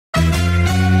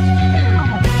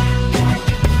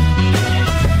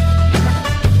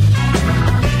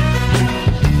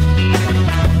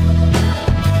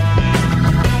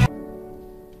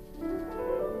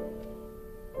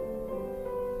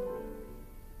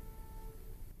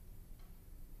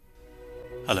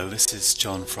Hello, this is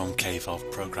John from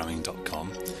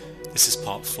caveofprogramming.com. This is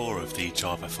part 4 of the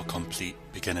Java for Complete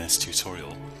Beginners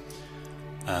tutorial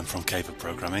from Cave of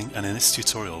Programming, and in this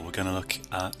tutorial we're going to look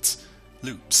at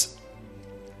loops.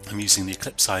 I'm using the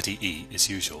Eclipse IDE as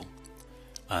usual,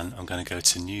 and I'm going to go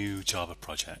to New Java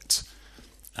Project,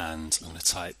 and I'm going to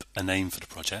type a name for the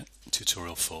project,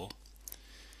 Tutorial 4,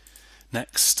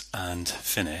 Next and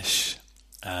Finish,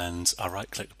 and I'll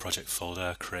right click the project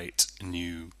folder, create a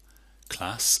new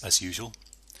class as usual.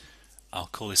 I'll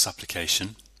call this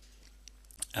application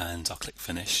and I'll click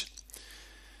finish,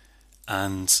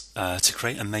 and to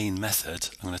create a main method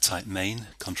I'm going to type main,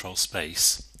 control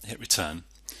space, hit return,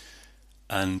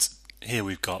 and here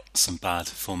we've got some bad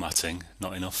formatting,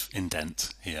 not enough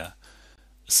indent here,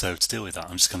 so to deal with that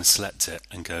I'm just going to select it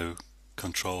and go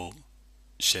control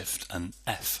shift and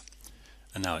F,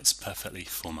 and now it's perfectly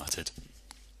formatted.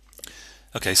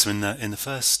 Okay, so in the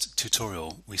first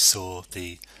tutorial we saw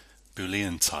the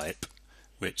Boolean type,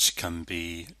 which can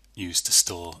be used to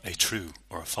store a true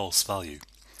or a false value.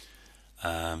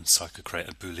 So I could create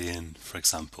a Boolean, for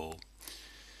example,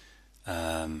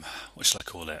 what should I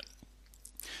call it?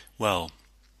 Well,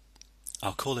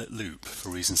 I'll call it loop for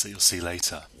reasons that you'll see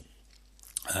later,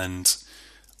 and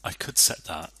I could set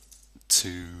that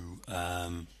to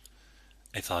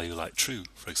a value like true,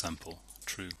 for example,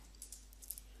 true.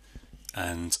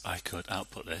 And I could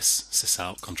output this,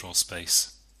 sysout, control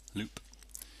space, loop,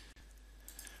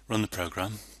 run the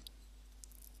program,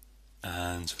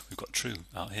 and we've got true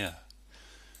out here.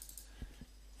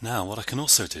 Now what I can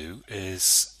also do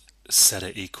is set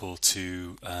it equal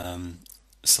to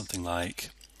something like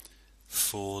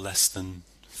 4 less than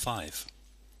 5.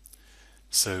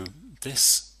 So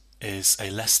this is a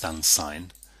less than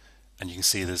sign, and you can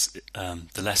see there's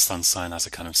the less than sign has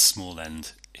a kind of small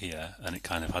end here, and it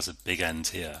kind of has a big end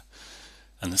here,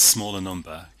 and the smaller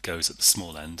number goes at the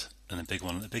small end and the big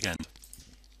one at the big end.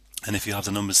 And if you have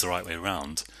the numbers the right way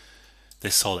around,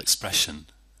 this whole expression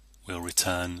will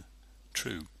return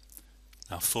true.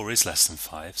 Now 4 is less than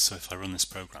 5, so if I run this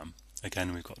program,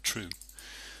 again we've got true.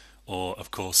 Or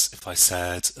of course if I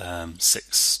said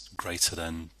 6 greater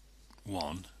than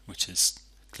 1, which is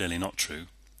clearly not true,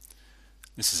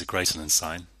 this is a greater than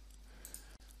sign,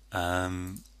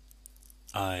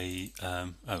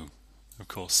 of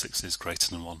course 6 is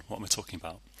greater than 1. What am I talking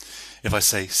about? If I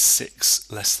say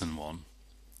 6 less than 1,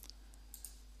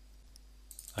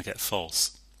 I get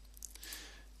false.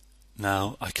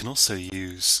 Now I can also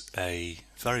use a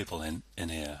variable in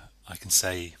here. I can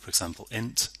say, for example,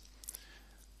 int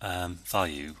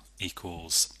value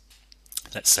equals,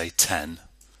 let's say 10,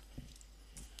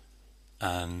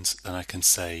 and then I can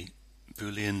say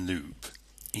Boolean loop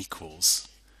equals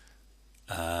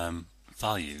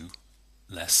value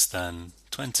less than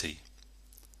 20.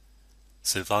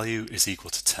 So value is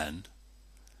equal to 10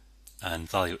 and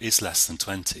value is less than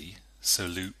 20, so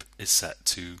loop is set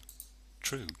to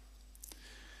true.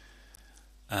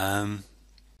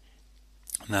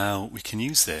 Now we can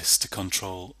use this to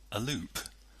control a loop.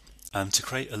 To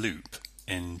create a loop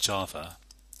in Java,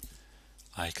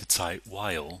 I could type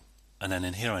while, and then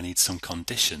in here I need some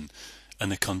condition,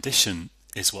 and the condition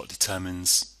is what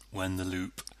determines when the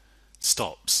loop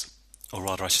stops, or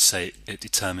rather I should say it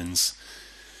determines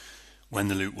when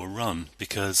the loop will run,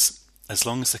 because as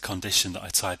long as the condition that I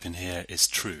type in here is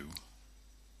true,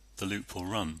 the loop will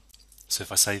run. So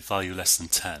if I say value less than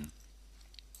 10,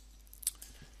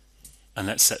 and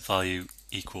let's set value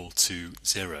equal to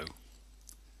 0,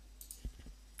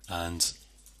 and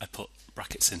I put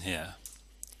brackets in here,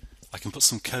 I can put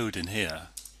some code in here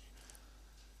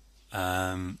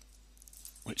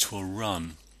which will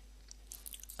run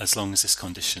as long as this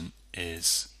condition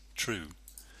is true.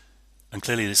 And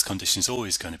clearly this condition is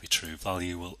always going to be true.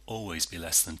 Value will always be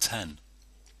less than 10.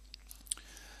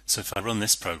 So if I run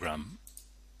this program,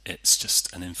 it's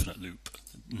just an infinite loop.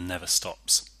 It never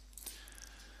stops.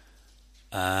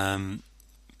 But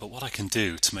what I can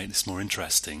do to make this more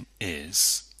interesting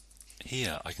is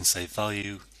here I can say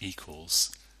value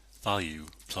equals value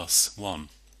plus 1.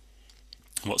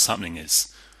 What's happening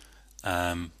is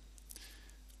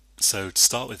so to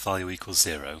start with value equals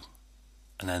 0,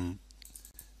 and then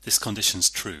this condition's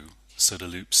true, so the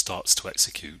loop starts to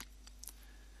execute.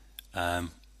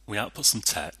 We output some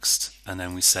text, and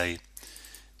then we say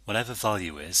whatever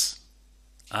value is,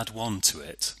 add 1 to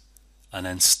it, and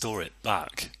then store it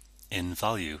back in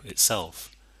value itself.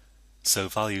 So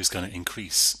value is going to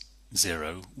increase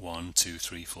 0, 1, 2,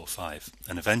 3, 4, 5,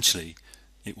 and eventually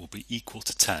it will be equal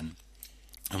to 10.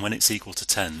 And when it's equal to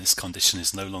 10, this condition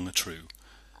is no longer true,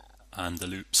 and the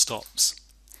loop stops.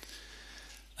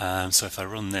 So if I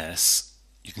run this,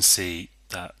 you can see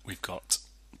that we've got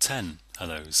 10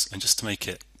 hellos, and just to make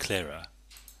it clearer,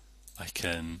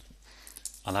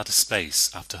 I'll add a space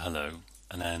after hello,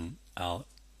 and then I'll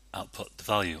output the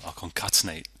value. I'll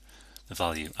concatenate the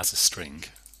value as a string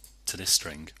to this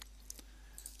string,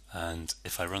 and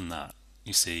if I run that,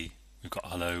 you see we've got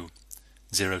hello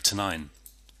 0 to 9.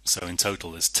 So in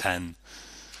total there's 10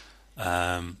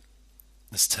 hello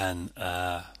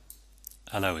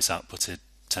is outputted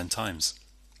 10 times.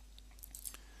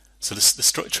 So the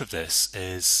structure of this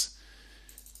is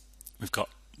we've got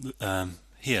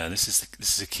here, this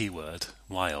is a keyword,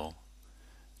 while,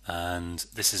 and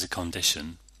this is a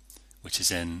condition which is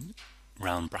in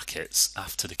round brackets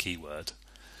after the keyword,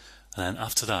 and then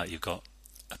after that you've got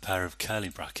a pair of curly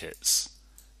brackets,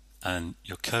 and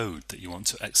your code that you want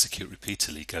to execute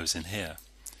repeatedly goes in here.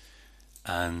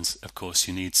 And of course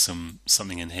you need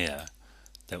something in here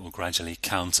that will gradually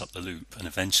count up the loop and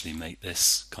eventually make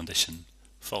this condition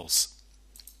false.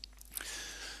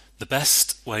 The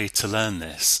best way to learn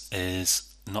this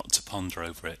is not to ponder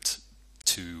over it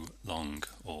too long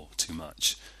or too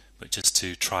much, but just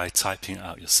to try typing it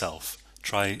out yourself.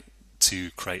 Try to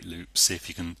create loops, see if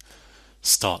you can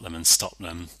start them and stop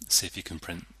them, see if you can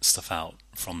print stuff out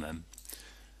from them,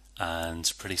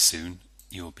 and pretty soon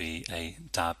you'll be a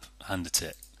dab hand at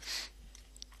it.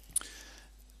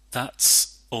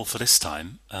 That's all for this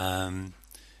time.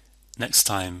 Next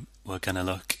time we're going to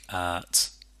look at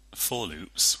for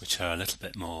loops, which are a little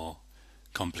bit more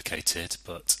complicated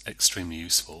but extremely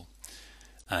useful,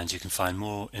 and you can find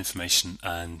more information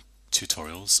and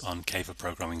tutorials on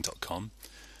caveofprogramming.com.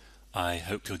 I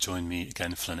hope you'll join me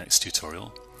again for the next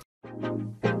tutorial.